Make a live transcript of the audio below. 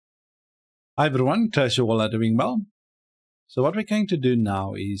Hi everyone, trust you all are doing well. So what we're going to do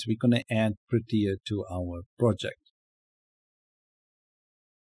now is we're going to add Prettier to our project.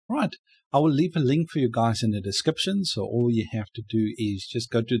 Right, I will leave a link for you guys in the description. So all you have to do is just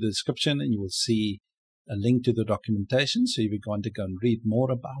go to the description and you will see a link to the documentation. So if you want to go and read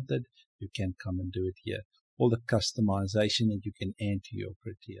more about it, you can come and do it here. All the customization that you can add to your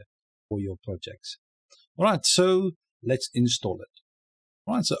Prettier for your projects. All right, so let's install it.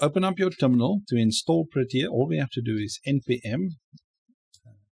 Right, so open up your terminal to install Prettier. All we have to do is npm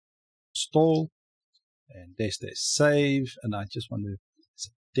install, and there's save, and I just want to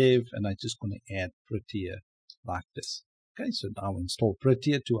dev, and I just want to add Prettier like this. Okay, so now install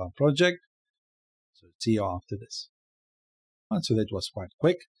Prettier to our project. So see you after this. Right, so that was quite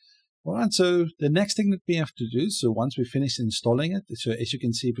quick. All right, so the next thing that we have to do, so once we finish installing it, so as you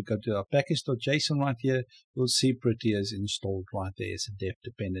can see, if we go to our package.json right here, we'll see Prettier is installed right there as a dev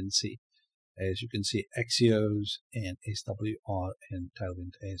dependency. As you can see, Axios and SWR and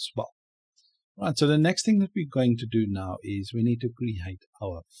Tailwind as well. Right, so the next thing that we're going to do now is we need to create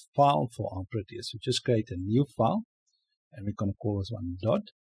our file for our Prettier. So just create a new file, and we're going to call this one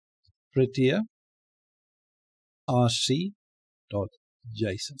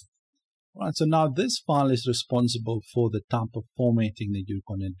 .prettierrc.json. Right, so now this file is responsible for the type of formatting that you're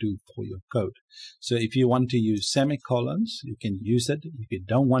going to do for your code. So if you want to use semicolons, you can use it. If you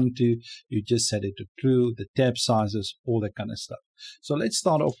don't want to, you just set it to true, the tab sizes, all that kind of stuff. So let's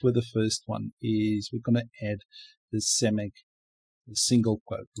start off with the first one is we're going to add the single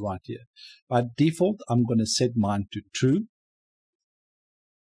quote right here. By default, I'm going to set mine to true.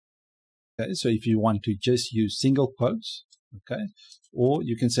 Okay, so if you want to just use single quotes, okay, or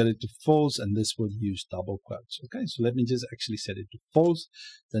you can set it to false, and this will use double quotes. Okay, so let me just actually set it to false.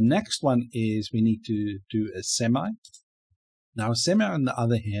 The next one is we need to do a semi. Now, a semi, on the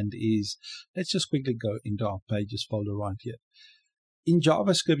other hand, is, let's just quickly go into our pages folder right here. In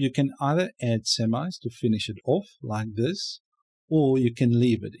JavaScript, you can either add semis to finish it off like this, or you can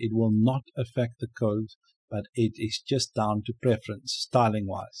leave it. It will not affect the code, but it is just down to preference, styling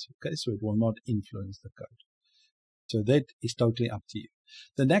wise. Okay, so it will not influence the code. So that is totally up to you.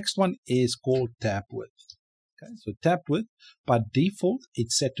 The next one is called tab width. Okay, so tab width, by default,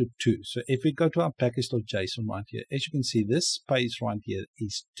 it's set to 2. So if we go to our package.json right here, as you can see, this space right here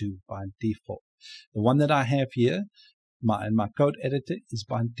is 2 by default. The one that I have here, my code editor, is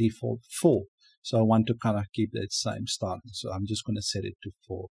by default 4. So I want to kind of keep that same styling. So I'm just going to set it to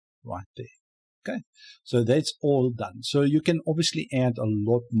 4 right there. Okay, so that's all done. So you can obviously add a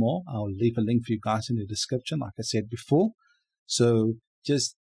lot more. I'll leave a link for you guys in the description, like I said before. So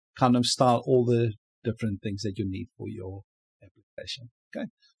just kind of style all the different things that you need for your application. Okay,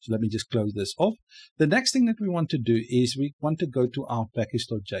 so let me just close this off. The next thing that we want to do is we want to go to our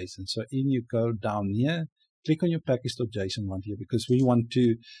package.json. So you go down here, click on your package.json right here, because we want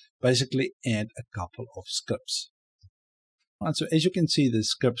to basically add a couple of scripts. Right, so as you can see, the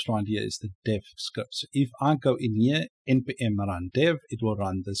scripts right here is the dev script. So if I go in here, npm run dev, it will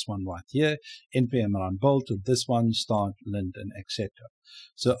run this one right here. Npm run build to this one, start, lint, and etc.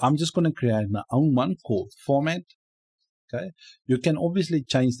 So I'm just going to create my own one called format. Okay, you can obviously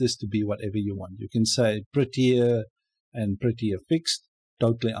change this to be whatever you want. You can say Prettier and Prettier fixed,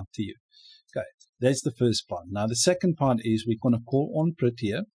 totally up to you. Okay, that's the first part. Now the second part is we're going to call on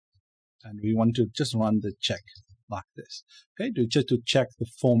Prettier, and we want to just run the check like this. Okay, just to check the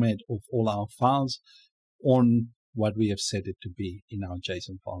format of all our files on what we have set it to be in our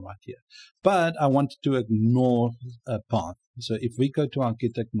JSON file right here. But I want to ignore a path. So if we go to our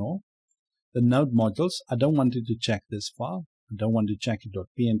git ignore, the node modules, I don't want it to check this file. I don't want to check it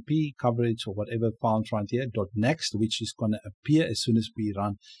 .pnp, coverage, or whatever files right here, .next, which is going to appear as soon as we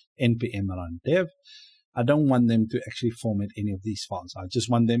run npm run dev. I don't want them to actually format any of these files. I just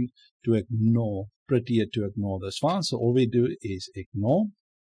want them to ignore, Prettier to ignore this file. So all we do is ignore.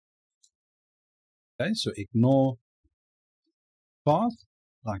 Okay, so ignore path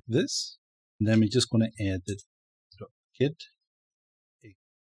like this. And then we're just going to add the git.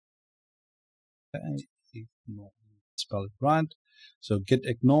 Okay, ignore, spell it right. So git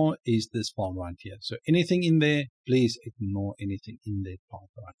ignore is this file right here. So anything in there, please ignore anything in that path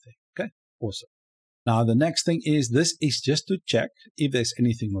right there. Okay, awesome. Now, the next thing is this is just to check if there's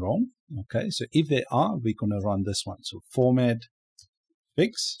anything wrong. Okay, so if there are, we're going to run this one. So format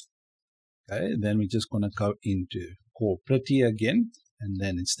fix. Okay, then we're just going to go into call Prettier again. And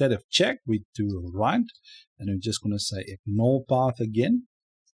then instead of check, we do write. And we're just going to say ignore path again.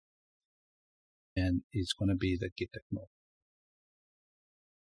 And it's going to be the git ignore.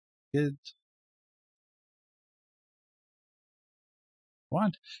 Git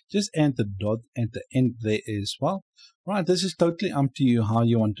right? Just add the dot at the end there as well. Right, this is totally up to you how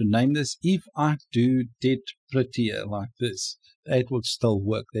you want to name this. If I do did prettier like this, that would still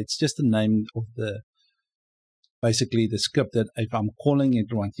work. That's just the name of the, basically the script that if I'm calling it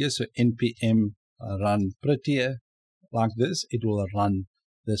right here, so npm run prettier like this, it will run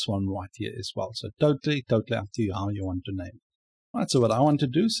this one right here as well. So totally up to you how you want to name it. Right, so what I want to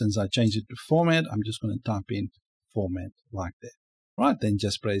do, since I changed it to format, I'm just going to type in format like that. Right, then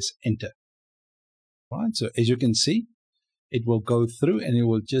just press enter. Right, so as you can see, it will go through and it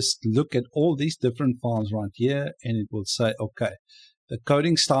will just look at all these different files right here, and it will say, okay, the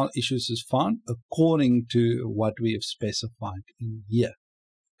coding style issues is found according to what we have specified in here.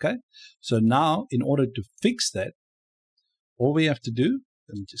 Okay, so now in order to fix that, all we have to do,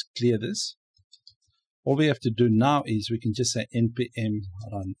 let me just clear this. All we have to do now is we can just say npm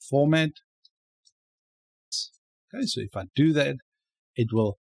run format. Okay, so if I do that, it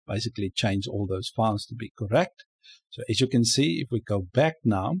will basically change all those files to be correct. So as you can see, if we go back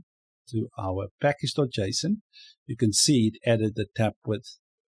now to our package.json, you can see it added the tab width.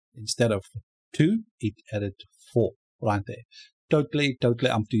 Instead of 2, it added 4 right there. Totally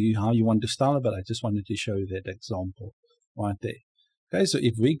up to you how you want to style it, but I just wanted to show you that example right there. Okay, so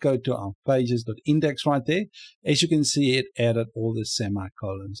if we go to our pages.index right there, as you can see, it added all the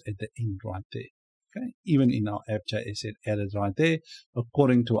semicolons at the end right there. Okay, even in our app.js, it added right there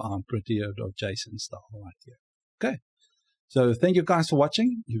according to our prettierrc.json style right here. Okay, so thank you guys for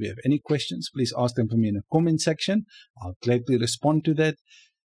watching. If you have any questions, please ask them for me in the comment section. I'll gladly respond to that.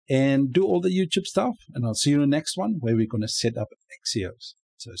 And do all the YouTube stuff, and I'll see you in the next one where we're going to set up Axios.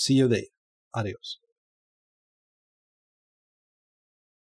 So see you there. Adios.